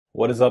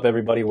What is up,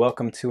 everybody?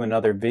 Welcome to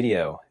another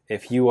video.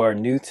 If you are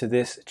new to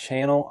this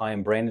channel, I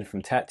am Brandon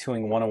from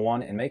Tattooing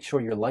 101, and make sure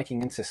you're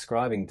liking and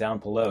subscribing down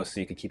below so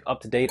you can keep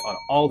up to date on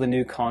all the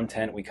new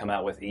content we come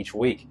out with each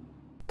week.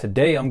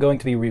 Today I'm going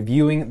to be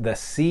reviewing the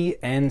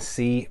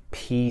CNC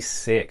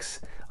P6.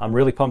 I'm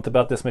really pumped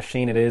about this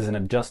machine. It is an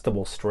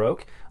adjustable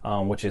stroke,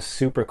 which is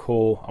super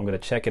cool. I'm going to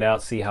check it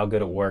out, see how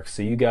good it works,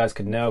 so you guys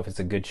could know if it's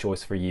a good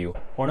choice for you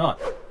or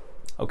not.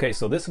 Okay,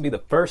 so this will be the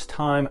first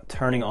time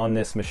turning on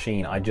this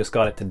machine. I just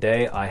got it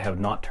today. I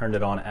have not turned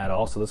it on at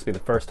all, so this will be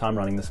the first time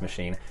running this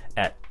machine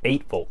at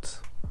 8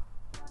 volts.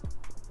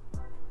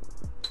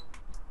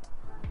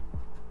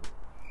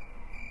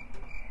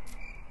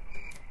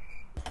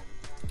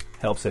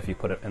 Helps if you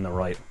put it in the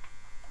right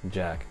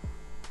jack.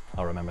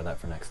 I'll remember that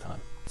for next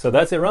time. So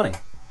that's it running.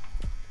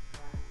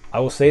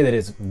 I will say that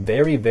it's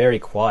very, very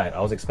quiet.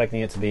 I was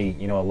expecting it to be,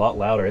 a lot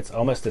louder. It's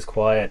almost as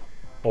quiet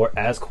or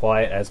as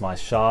quiet as my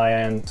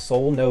Cheyenne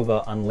Soul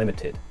Nova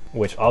Unlimited,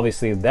 which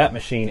obviously that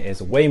machine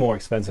is way more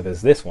expensive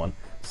as this one.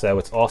 So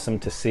it's awesome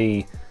to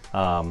see,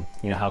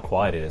 how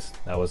quiet it is.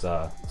 That was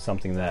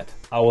something that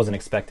I wasn't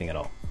expecting at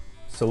all.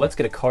 So let's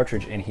get a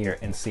cartridge in here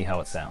and see how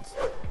it sounds.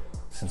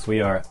 Since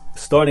we are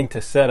starting to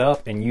set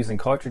up and using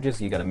cartridges,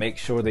 you gotta make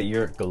sure that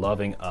you're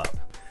gloving up.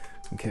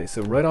 Okay,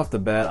 so right off the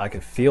bat, I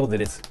could feel that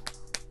it's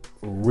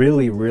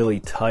really, really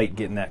tight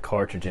getting that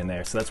cartridge in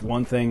there. So that's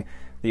one thing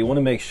that you want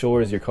to make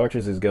sure is your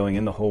cartridge is going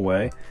in the whole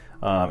way.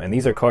 And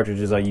these are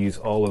cartridges I use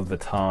all of the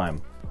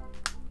time.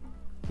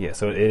 Yeah,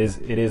 so it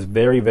is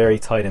very, very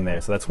tight in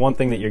there. So that's one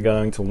thing that you're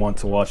going to want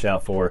to watch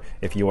out for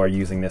if you are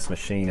using this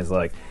machine, is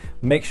like,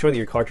 make sure that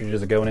your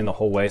cartridges are going in the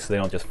whole way so they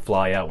don't just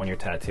fly out when you're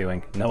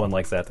tattooing. No one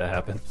likes that to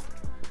happen.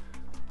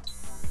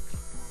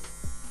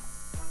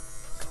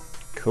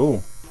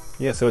 Cool.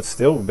 Yeah, so it's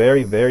still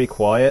very, very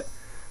quiet.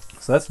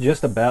 So that's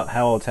just about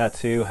how I'll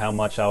tattoo, how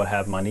much I would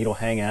have my needle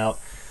hang out.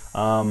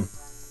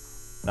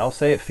 And I'll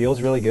say it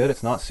feels really good.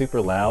 It's not super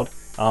loud.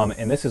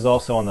 And this is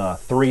also on the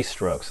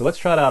 3-stroke. So let's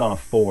try it out on a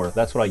 4.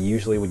 That's what I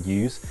usually would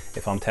use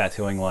if I'm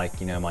tattooing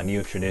like, my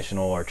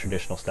neo-traditional or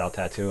traditional style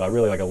tattoo. I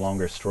really like a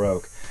longer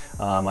stroke.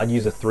 I'd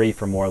use a 3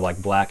 for more like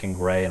black and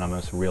gray and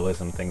almost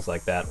realism, things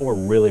like that, or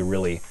really,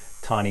 really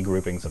tiny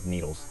groupings of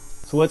needles.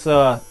 So let's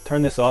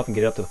turn this off and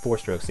get it up to the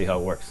 4-stroke, see how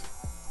it works.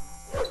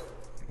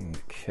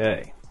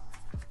 Okay.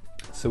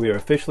 So we are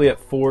officially at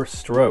 4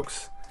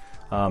 strokes.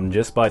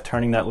 Just by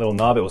turning that little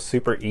knob, it was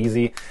super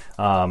easy.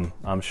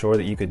 I'm sure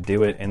that you could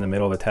do it in the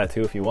middle of a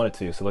tattoo if you wanted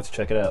to, so let's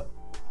check it out.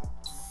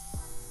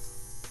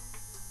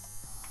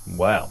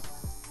 Wow.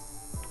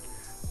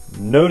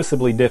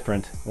 Noticeably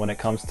different when it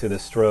comes to the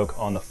stroke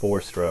on the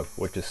 4-stroke,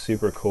 which is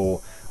super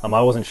cool.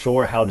 I wasn't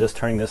sure how just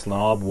turning this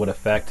knob would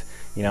affect,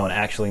 and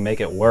actually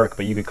make it work,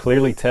 but you could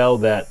clearly tell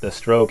that the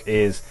stroke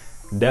is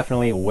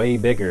definitely way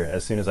bigger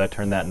as soon as I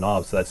turn that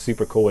knob, so that's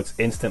super cool. It's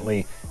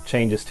instantly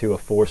changes to a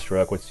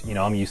 4-stroke, which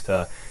I'm used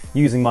to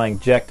using my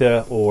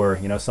Injecta or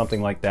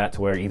something like that,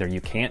 to where either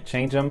you can't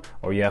change them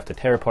or you have to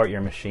tear apart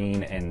your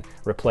machine and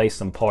replace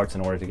some parts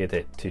in order to get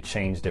it to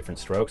change different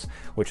strokes,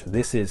 which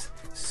this is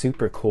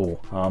super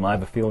cool. I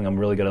have a feeling I'm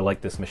really gonna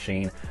like this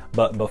machine,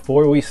 but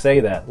before we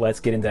say that,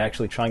 let's get into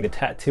actually trying to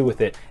tattoo with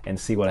it and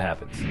see what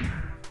happens.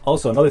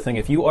 Also, another thing,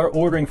 if you are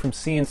ordering from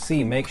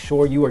CNC, make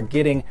sure you are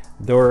getting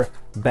their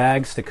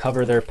bags to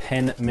cover their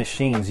pen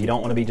machines. You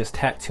don't want to be just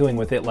tattooing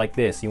with it like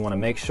this. You want to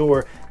make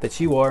sure that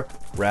you are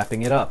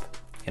wrapping it up.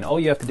 And all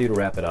you have to do to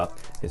wrap it up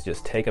is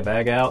just take a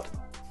bag out,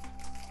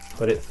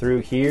 put it through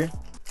here.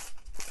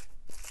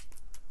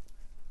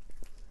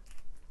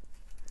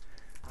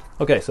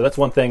 Okay, so that's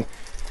one thing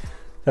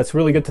that's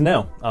really good to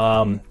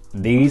know.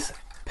 These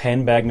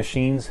pen bag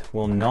machines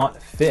will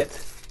not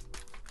fit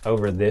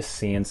over this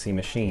CNC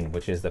machine,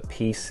 which is the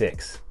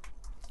P6.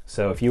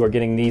 So if you are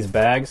getting these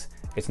bags,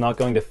 it's not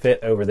going to fit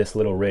over this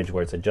little ridge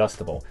where it's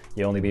adjustable.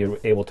 You'll only be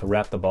able to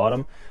wrap the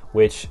bottom,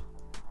 which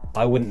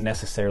I wouldn't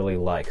necessarily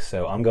like.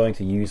 So I'm going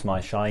to use my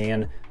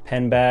Cheyenne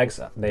pen bags.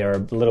 They are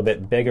a little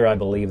bit bigger. I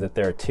believe that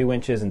they're 2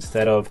 inches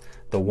instead of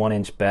the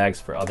 1-inch bags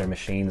for other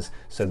machines,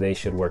 so they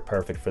should work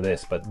perfect for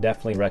this, but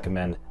definitely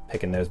recommend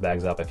picking those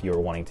bags up if you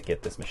are wanting to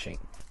get this machine.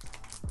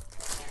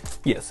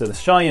 Yeah, so the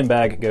Cheyenne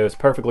bag goes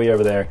perfectly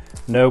over there,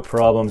 no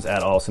problems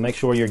at all. So make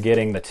sure you're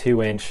getting the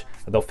 2-inch,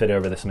 they'll fit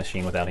over this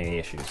machine without any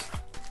issues.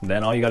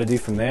 Then all you gotta do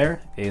from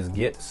there is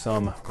get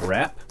some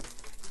wrap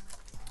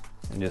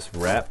and just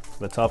wrap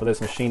the top of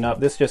this machine up.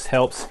 This just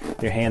helps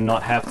your hand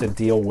not have to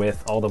deal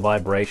with all the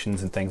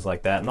vibrations and things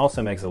like that, and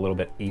also makes it a little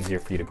bit easier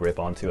for you to grip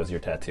onto as you're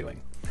tattooing.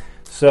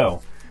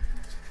 So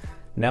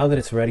now that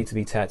it's ready to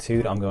be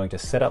tattooed, I'm going to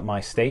set up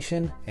my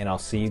station and I'll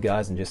see you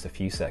guys in just a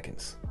few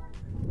seconds.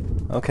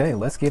 Okay,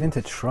 let's get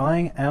into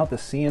trying out the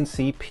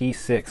CNC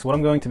P6. What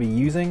I'm going to be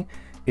using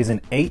is an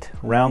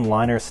 8-round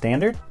liner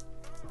standard.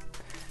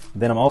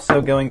 Then I'm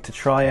also going to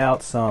try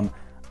out some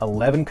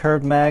 11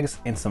 curved mags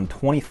and some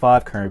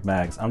 25 curved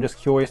mags. I'm just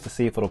curious to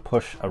see if it'll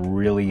push a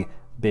really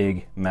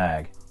big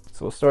mag.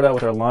 So we'll start out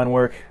with our line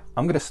work.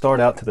 I'm going to start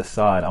out to the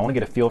side. I want to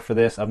get a feel for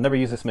this. I've never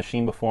used this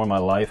machine before in my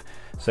life,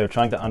 so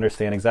trying to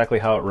understand exactly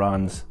how it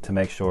runs to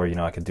make sure, you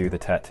know, I could do the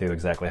tattoo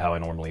exactly how I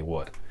normally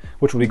would,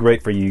 which would be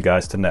great for you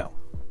guys to know.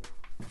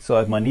 So I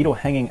have my needle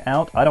hanging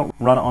out. I don't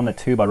run it on the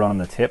tube, I run on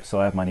the tip,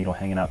 so I have my needle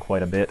hanging out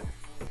quite a bit.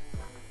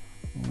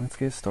 Let's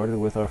get started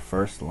with our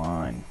first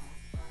line.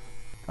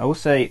 I will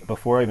say,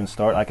 before I even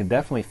start, I can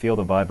definitely feel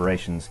the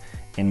vibrations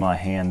in my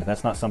hand.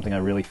 That's not something I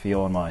really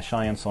feel on my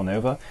Cheyenne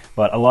Solnova,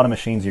 but a lot of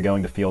machines you're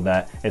going to feel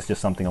that. It's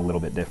just something a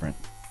little bit different.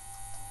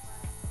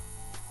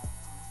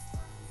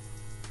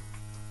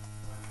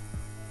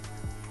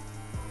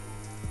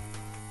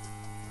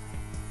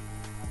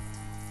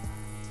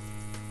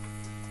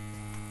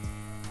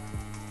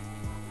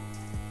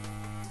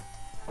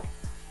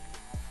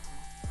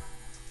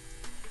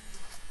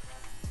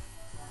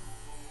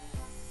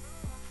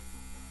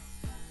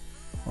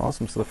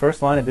 Awesome, so the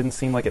first line, it didn't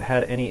seem like it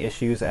had any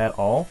issues at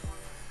all.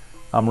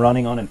 I'm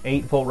running on an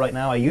 8 volt right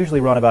now. I usually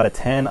run about a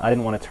 10. I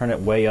didn't want to turn it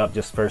way up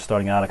just first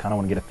starting out. I kind of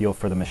want to get a feel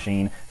for the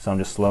machine, so I'm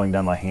just slowing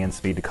down my hand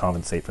speed to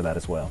compensate for that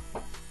as well.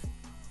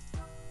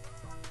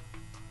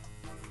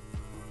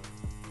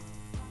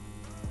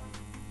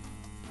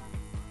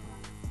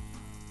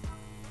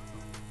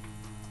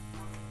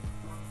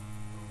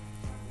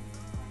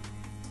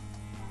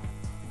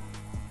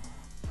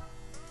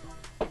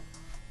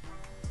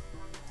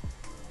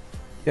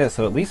 Yeah,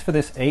 so at least for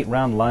this 8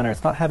 round liner,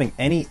 it's not having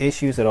any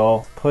issues at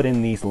all put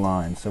in these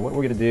lines. So what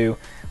we're going to do,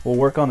 we'll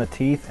work on the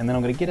teeth, and then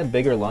I'm going to get a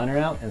bigger liner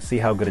out and see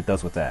how good it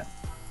does with that.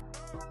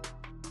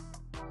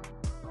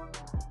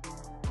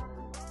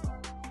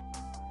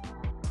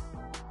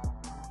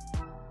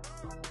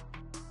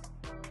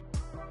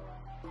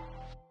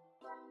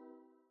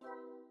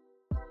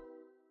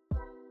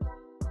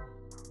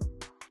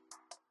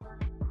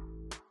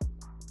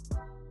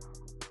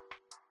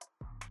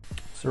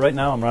 So right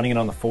now I'm running it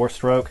on the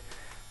 4-stroke.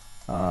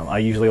 I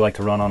usually like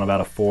to run on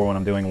about a 4 when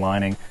I'm doing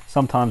lining.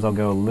 Sometimes I'll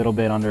go a little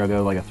bit under, I'll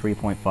go like a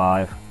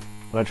 3.5,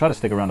 but I try to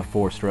stick around a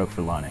 4-stroke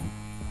for lining.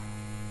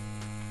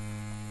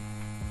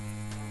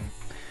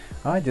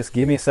 Alright, just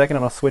give me a second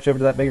and I'll switch over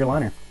to that bigger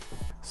liner.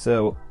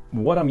 So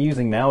what I'm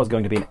using now is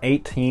going to be an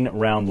 18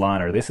 round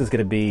liner. This is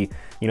going to be,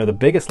 you know, the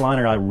biggest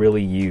liner I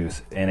really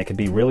use, and it can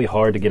be really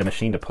hard to get a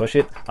machine to push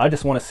it. I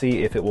just want to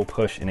see if it will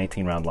push an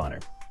 18 round liner,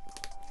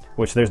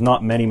 which there's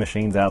not many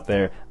machines out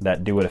there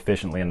that do it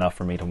efficiently enough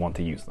for me to want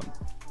to use them.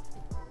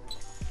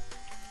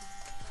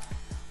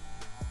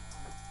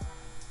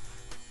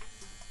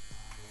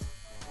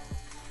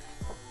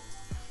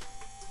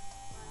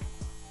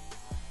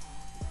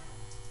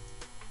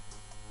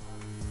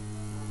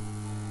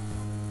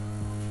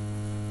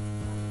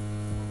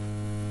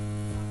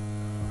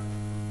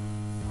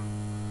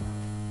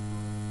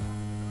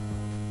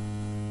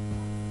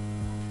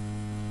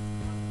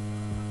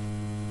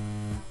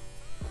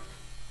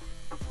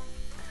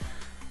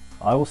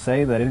 I will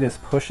say that it is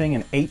pushing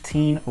an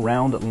 18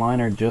 round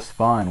liner just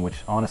fine,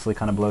 which honestly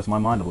kind of blows my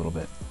mind a little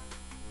bit.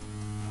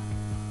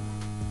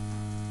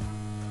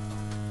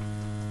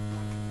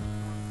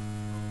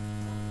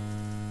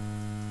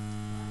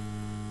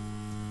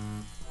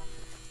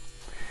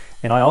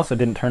 And I also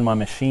didn't turn my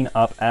machine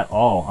up at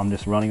all. I'm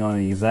just running on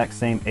the exact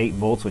same 8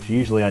 volts, which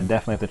usually I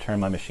definitely have to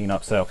turn my machine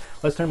up. So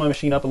let's turn my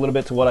machine up a little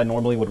bit to what I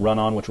normally would run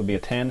on, which would be a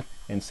 10,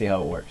 and see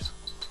how it works.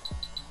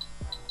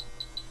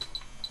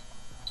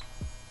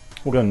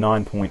 We'll go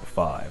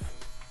 9.5.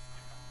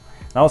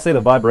 I'll say the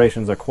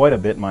vibrations are quite a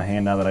bit in my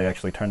hand now that I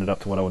actually turned it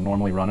up to what I would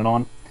normally run it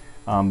on.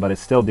 But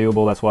it's still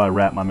doable. That's why I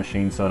wrap my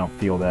machine so I don't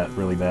feel that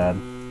really bad.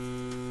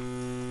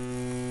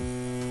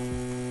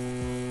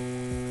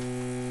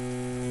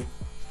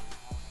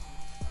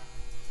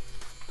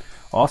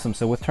 Awesome,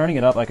 so with turning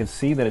it up, I can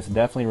see that it's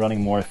definitely running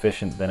more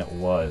efficient than it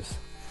was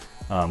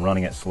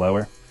running it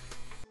slower.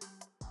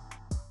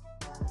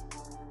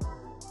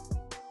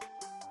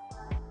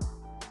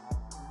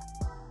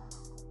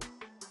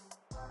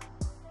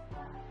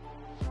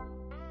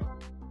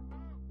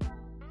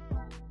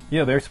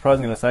 Yeah, very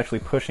surprising that it's actually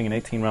pushing an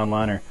 18 round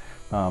liner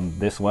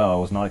this well. I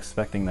was not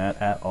expecting that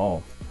at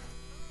all.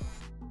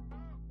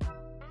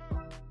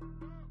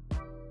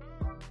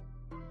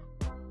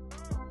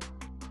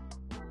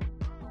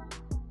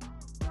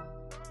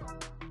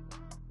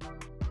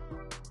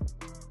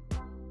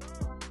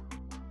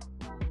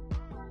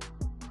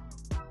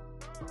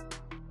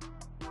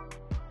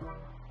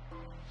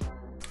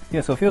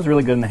 Yeah, so it feels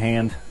really good in the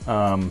hand.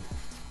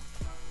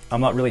 I'm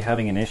not really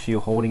having an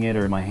issue holding it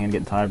or my hand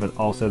getting tired, but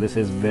also this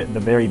is the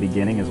very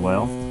beginning as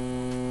well.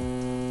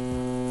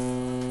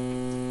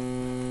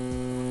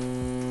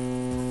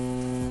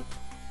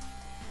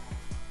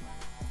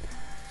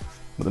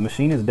 But the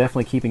machine is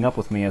definitely keeping up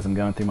with me as I'm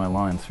going through my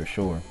lines for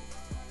sure.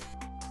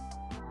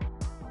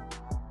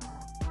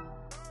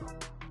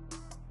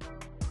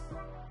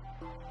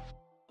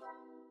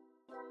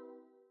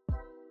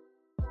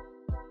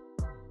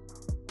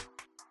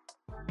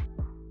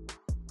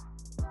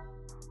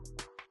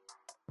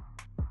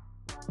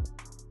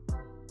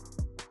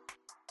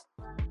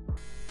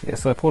 Yeah,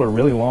 so I pulled a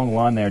really long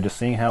line there, just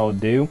seeing how it would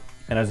do,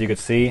 and as you could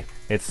see,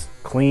 It's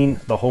clean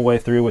the whole way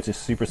through, which is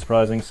super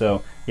surprising.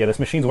 So yeah, this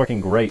machine's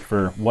working great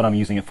for what I'm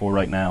using it for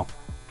right now.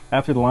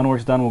 After the line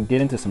work's done, we'll get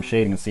into some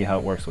shading and see how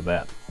it works with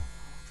that.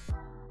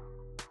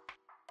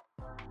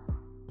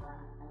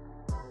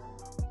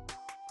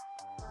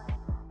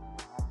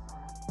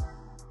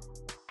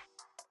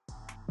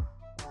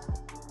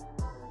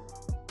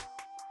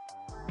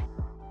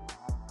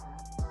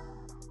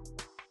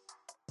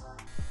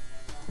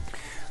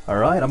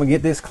 Alright, I'm going to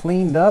get this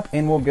cleaned up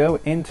and we'll go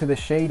into the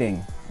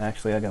shading.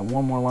 Actually, I got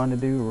one more line to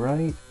do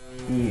right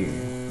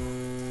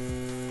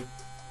here.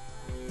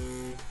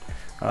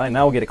 Alright,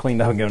 now we'll get it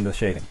cleaned up and go into the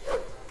shading.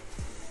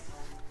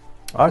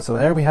 Alright, so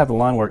there we have the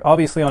line work.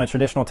 Obviously on a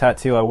traditional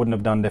tattoo I wouldn't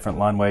have done different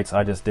line weights.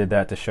 I just did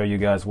that to show you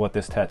guys what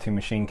this tattoo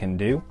machine can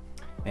do.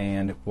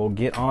 And we'll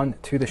get on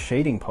to the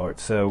shading part.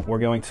 So we're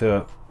going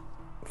to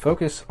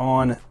focus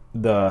on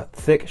the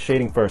thick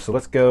shading first. So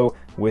let's go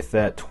with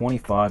that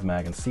 25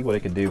 mag and see what it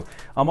could do.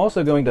 I'm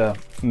also going to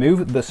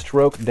move the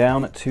stroke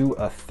down to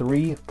a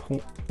 3.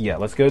 Yeah,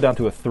 let's go down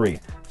to a 3.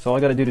 So all I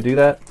got to do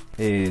that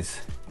is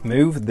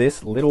move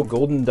this little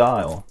golden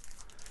dial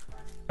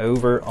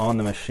over on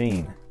the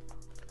machine.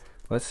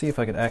 Let's see if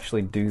I could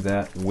actually do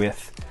that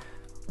with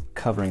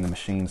covering the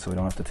machine so we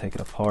don't have to take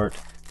it apart.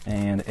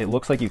 And it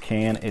looks like you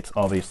can. It's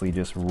obviously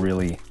just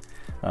really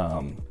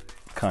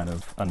kind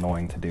of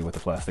annoying to do with the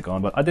plastic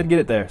on, but I did get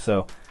it there,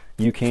 so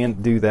you can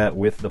do that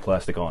with the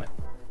plastic on it.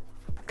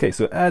 Okay,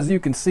 so as you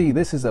can see,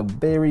 this is a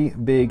very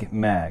big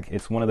mag.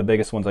 It's one of the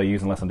biggest ones I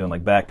use unless I'm doing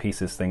like back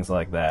pieces, things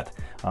like that.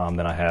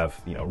 Then I have,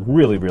 you know,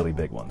 really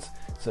big ones.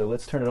 So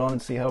let's turn it on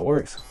and see how it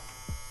works.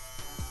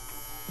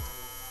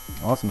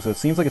 Awesome, so it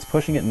seems like it's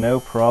pushing it no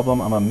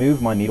problem. I'm gonna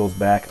move my needles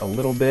back a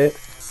little bit.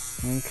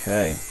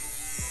 Okay.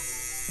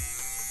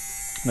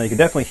 Now you can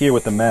definitely hear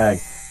with the mag,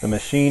 the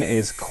machine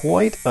is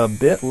quite a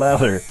bit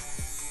louder.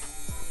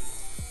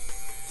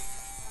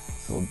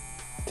 So we'll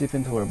dip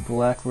into our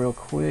black real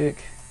quick.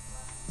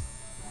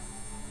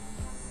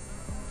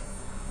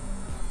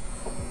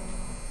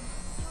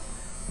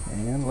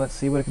 And let's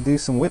see what it can do,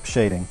 some whip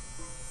shading.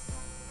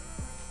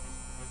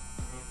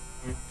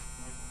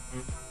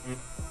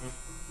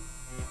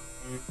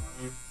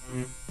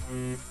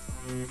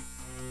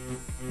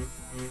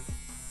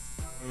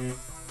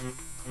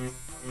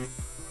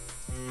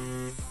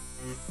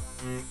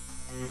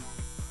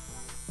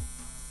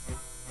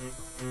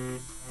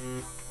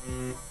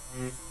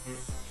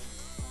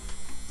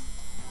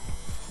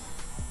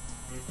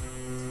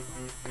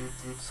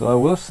 So I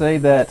will say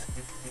that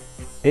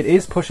it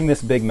is pushing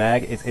this big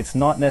mag. It's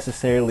not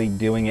necessarily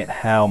doing it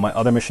how my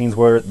other machines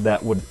were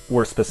that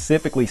were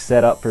specifically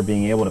set up for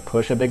being able to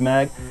push a big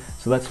mag.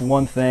 So that's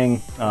one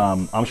thing.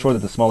 I'm sure that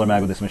the smaller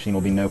mag with this machine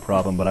will be no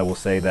problem, but I will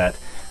say that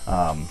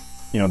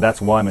you know,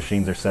 that's why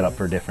machines are set up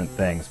for different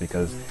things,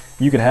 because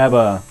you could have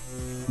a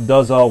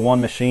does-all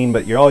one machine,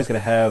 but you're always going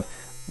to have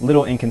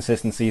little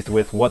inconsistencies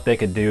with what they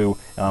could do,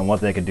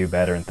 what they could do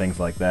better, and things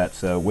like that.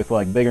 So with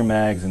like bigger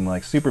mags and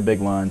like super big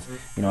lines,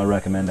 you know, I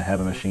recommend to have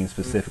a machine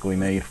specifically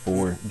made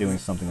for doing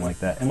something like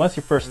that. Unless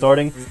you're first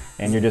starting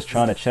and you're just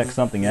trying to check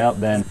something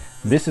out, then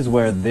this is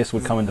where this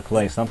would come into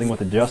play. Something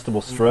with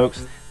adjustable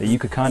strokes that you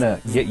could kind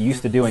of get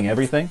used to doing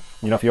everything.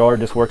 You know, if you are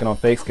just working on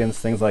fake skins,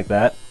 things like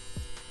that,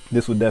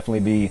 this would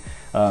definitely be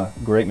a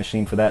great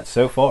machine for that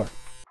so far.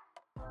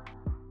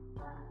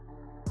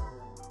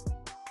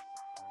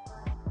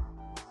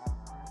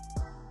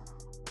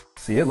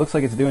 See, it looks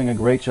like it's doing a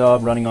great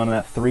job running on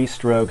that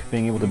 3-stroke,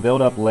 being able to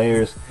build up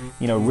layers,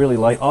 you know, really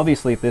light.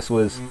 Obviously, if this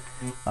was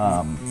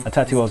a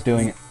tattoo I was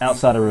doing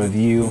outside of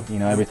review, you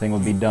know, everything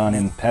would be done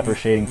in pepper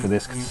shading for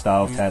this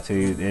style of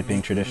tattoo, it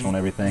being traditional and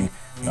everything.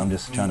 But I'm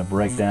just trying to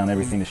break down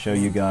everything to show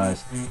you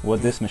guys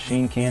what this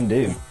machine can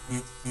do.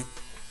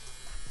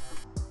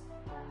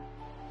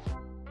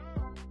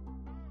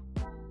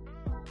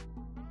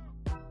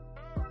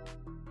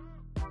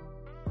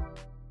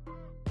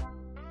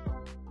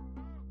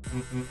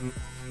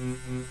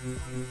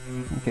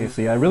 Okay,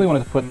 see, I really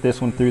wanted to put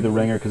this one through the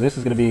ringer because this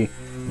is going to be,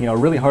 you know, a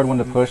really hard one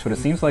to push, but it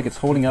seems like it's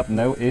holding up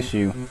no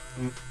issue.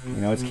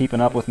 You know, it's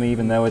keeping up with me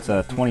even though it's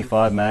a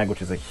 25 mag,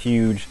 which is a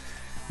huge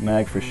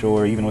mag for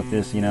sure. Even with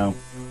this, you know,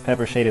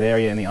 pepper shaded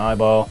area in the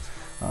eyeball,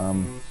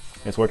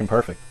 it's working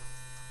perfect.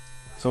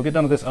 So we'll get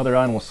done with this other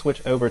eye and we'll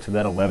switch over to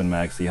that 11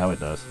 mag, see how it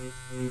does.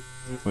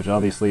 Which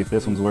obviously, if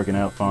this one's working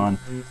out fine,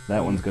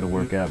 that one's going to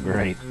work out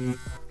great.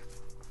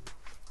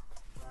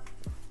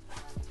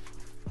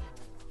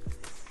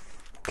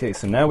 Okay,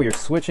 so now we are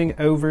switching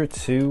over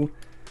to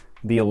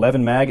the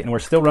 11 mag, and we're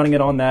still running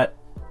it on that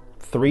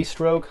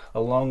 3-stroke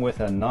along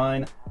with a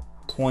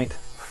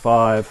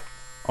 9.5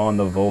 on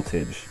the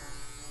voltage.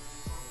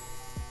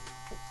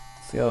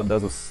 See how it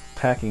does with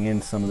packing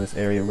in some of this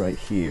area right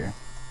here.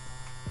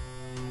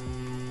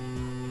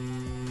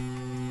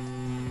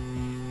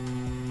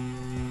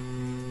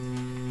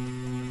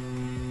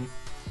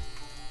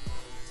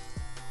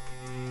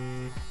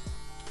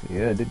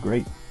 Yeah, it did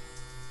great.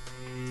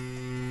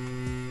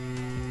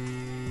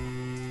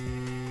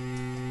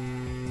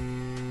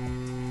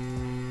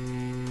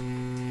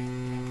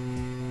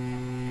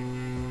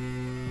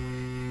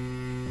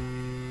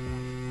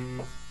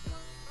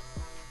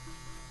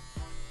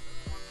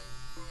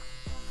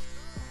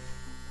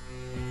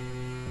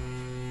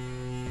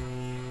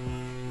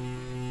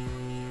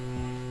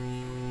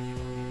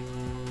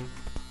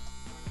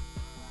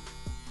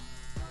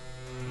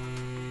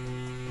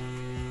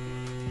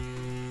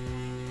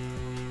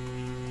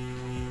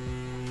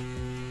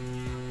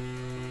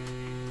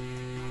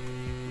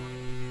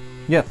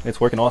 yeah, it's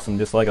working awesome,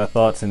 just like I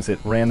thought. Since it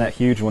ran that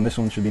huge one, this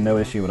one should be no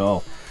issue at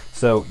all.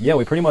 So yeah,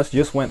 we pretty much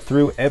just went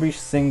through every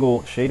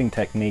single shading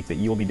technique that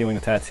you will be doing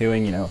with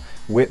tattooing. You know,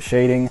 whip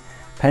shading,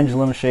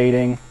 pendulum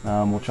shading,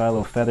 we'll try a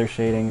little feather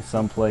shading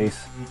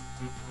someplace,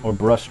 or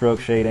brush stroke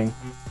shading.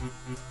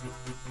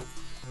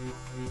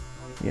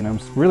 You know, I'm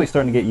really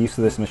starting to get used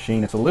to this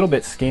machine. It's a little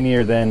bit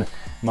skinnier than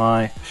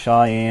my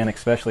Cheyenne,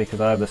 especially because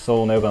I have the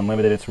Soul Nova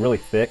Unlimited. It's really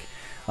thick,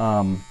 but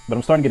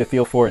I'm starting to get a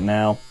feel for it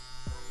now,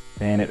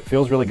 and it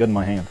feels really good in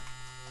my hand.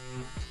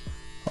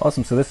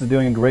 Awesome, so this is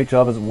doing a great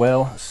job as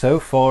well. So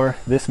far,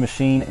 this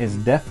machine is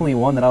definitely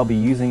one that I'll be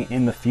using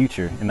in the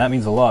future, and that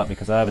means a lot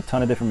because I have a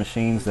ton of different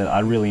machines that I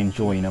really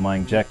enjoy. You know, my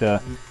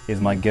Injecta is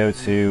my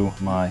go-to,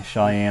 my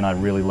Cheyenne, I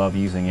really love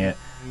using it.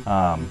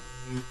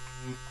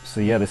 So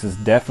yeah, this is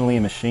definitely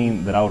a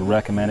machine that I would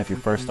recommend if you're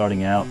first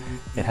starting out.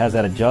 It has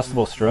that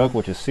adjustable stroke,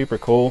 which is super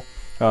cool.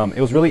 It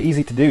was really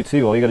easy to do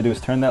too. All you got to do is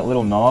turn that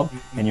little knob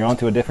and you're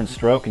onto a different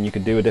stroke, and you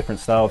could do a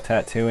different style of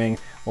tattooing,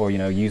 or you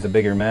know, use a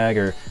bigger mag,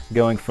 or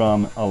going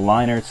from a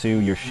liner to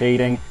your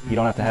shading. You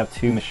don't have to have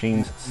two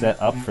machines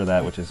set up for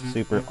that, which is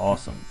super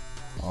awesome.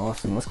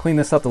 Awesome, let's clean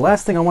this up. The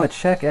last thing I want to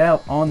check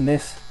out on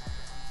this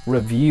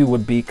review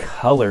would be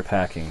color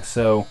packing.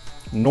 So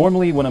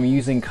normally when I'm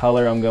using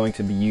color, I'm going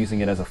to be using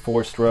it as a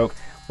 4-stroke.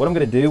 What I'm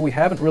going to do, we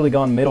haven't really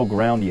gone middle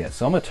ground yet,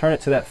 so I'm going to turn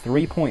it to that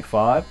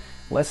 3.5.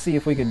 Let's see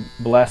if we could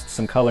blast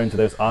some color into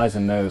those eyes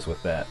and nose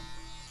with that.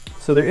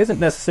 So there isn't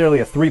necessarily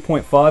a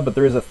 3.5, but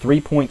there is a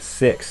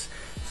 3.6.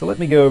 So let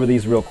me go over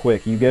these real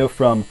quick. You go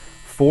from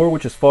 4,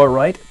 which is far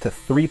right, to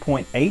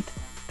 3.8,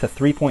 to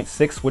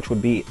 3.6, which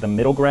would be the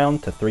middle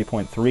ground, to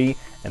 3.3,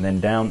 and then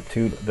down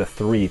to the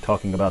 3,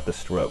 talking about the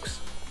strokes.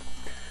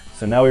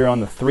 So now we're on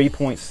the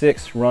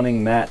 3.6,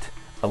 running that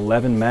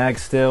 11 mag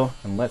still,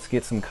 and let's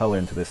get some color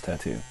into this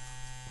tattoo.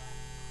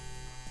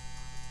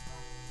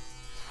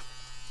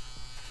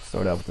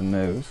 Start out with the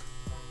nose.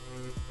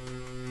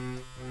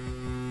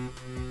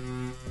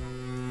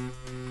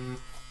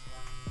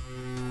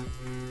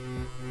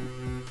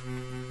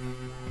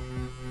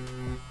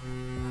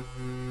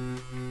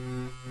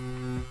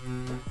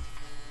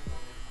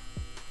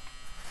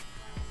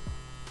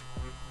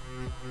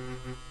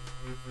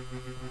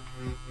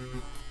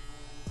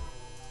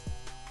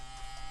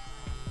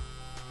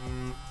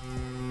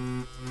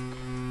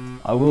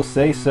 I will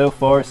say, so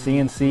far,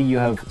 CNC, you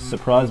have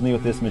surprised me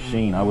with this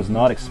machine. I was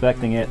not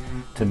expecting it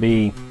to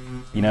be,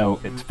 you know,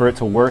 for it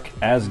to work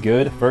as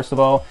good, first of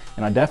all,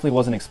 and I definitely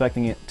wasn't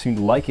expecting it to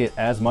like it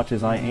as much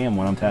as I am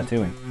when I'm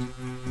tattooing.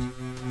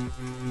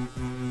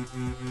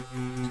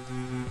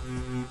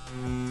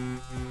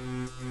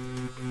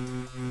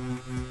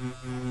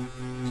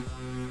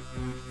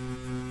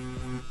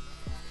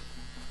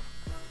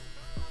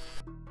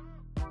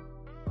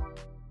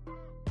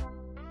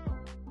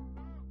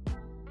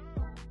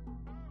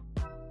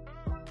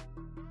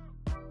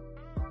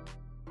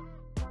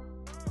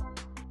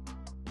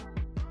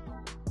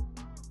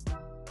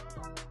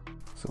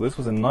 So this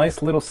was a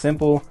nice little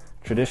simple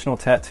traditional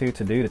tattoo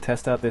to do to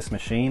test out this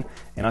machine,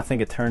 and I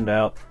think it turned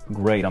out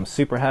great. I'm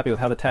super happy with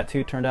how the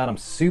tattoo turned out. I'm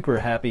super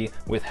happy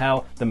with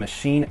how the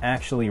machine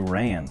actually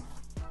ran.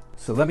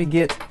 So let me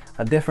get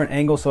a different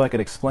angle so I could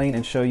explain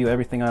and show you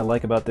everything I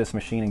like about this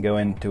machine and go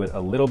into it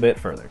a little bit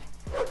further.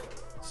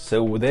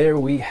 So there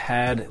we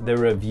had the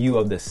review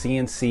of the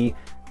CNC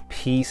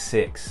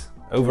P6.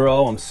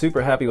 Overall, I'm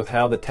super happy with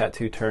how the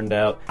tattoo turned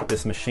out.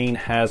 This machine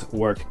has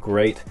worked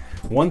great.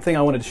 One thing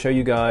I wanted to show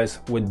you guys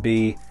would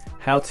be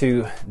how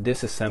to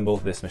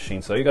disassemble this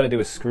machine. So all you gotta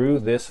do is screw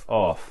this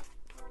off.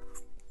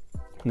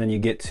 And then you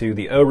get to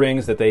the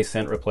O-rings that they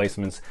sent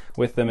replacements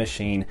with the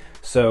machine.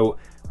 So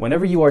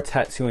whenever you are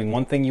tattooing,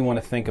 one thing you wanna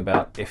think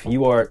about, if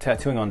you are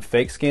tattooing on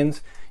fake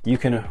skins, you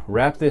can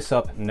wrap this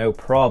up no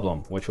problem,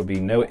 which will be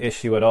no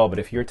issue at all. But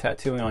if you're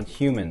tattooing on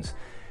humans,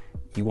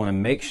 you want to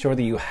make sure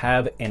that you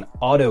have an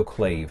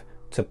autoclave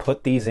to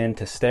put these in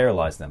to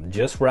sterilize them.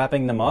 Just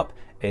wrapping them up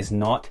is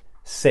not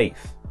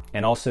safe,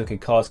 and also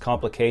could cause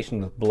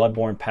complications with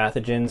bloodborne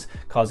pathogens,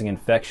 causing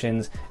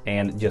infections,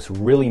 and just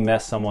really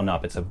mess someone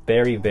up. It's a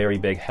very, very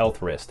big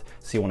health risk.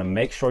 So you want to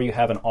make sure you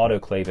have an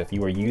autoclave if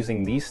you are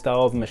using these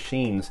style of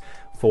machines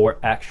for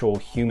actual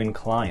human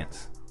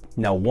clients.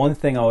 Now, one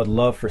thing I would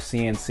love for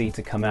CNC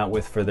to come out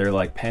with for their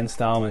like pen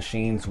style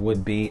machines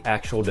would be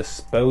actual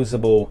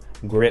disposable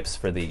grips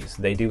for these.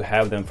 They do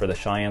have them for the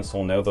Cheyenne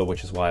Soul Nova,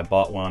 which is why I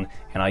bought one,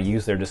 and I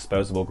use their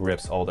disposable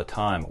grips all the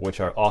time,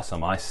 which are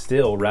awesome. I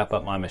still wrap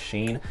up my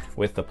machine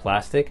with the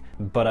plastic,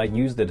 but I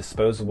use the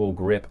disposable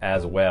grip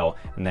as well,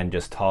 and then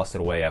just toss it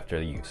away after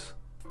the use.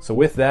 So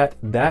with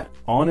that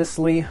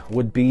honestly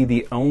would be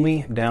the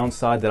only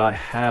downside that I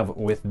have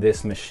with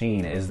this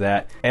machine, is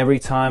that every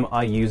time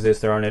I use this,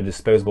 there are no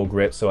disposable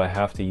grips, so I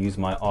have to use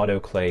my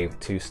autoclave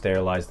to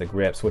sterilize the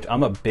grips, which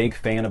I'm a big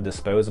fan of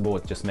disposable.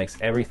 It just makes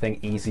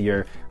everything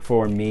easier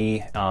for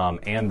me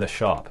and the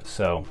shop.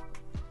 So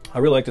I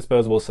really like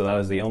disposable, so that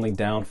is the only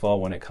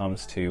downfall when it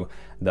comes to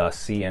the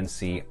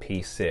CNC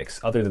P6.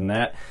 Other than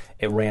that,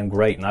 it ran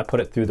great, and I put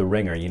it through the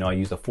ringer. You know, I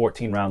used a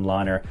 14 round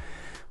liner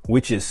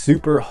which is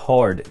super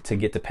hard to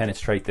get to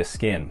penetrate the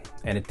skin,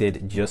 and it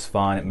did just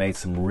fine. It made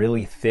some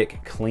really thick,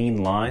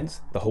 clean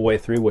lines the whole way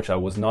through, which I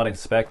was not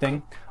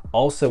expecting.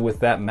 Also with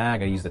that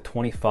mag, I used a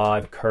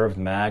 25 curved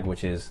mag,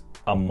 which is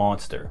a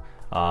monster.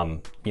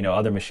 You know,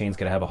 other machines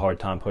could have a hard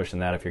time pushing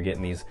that if you're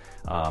getting these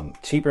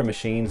cheaper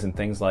machines and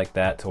things like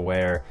that, to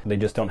where they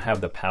just don't have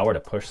the power to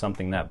push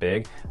something that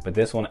big. But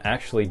this one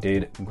actually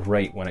did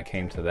great when it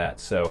came to that.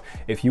 So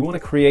if you want to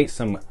create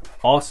some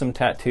awesome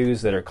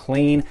tattoos that are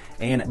clean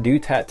and do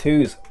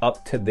tattoos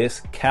up to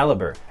this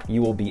caliber,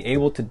 you will be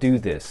able to do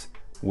this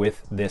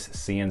with this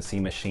CNC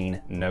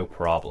machine, no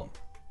problem.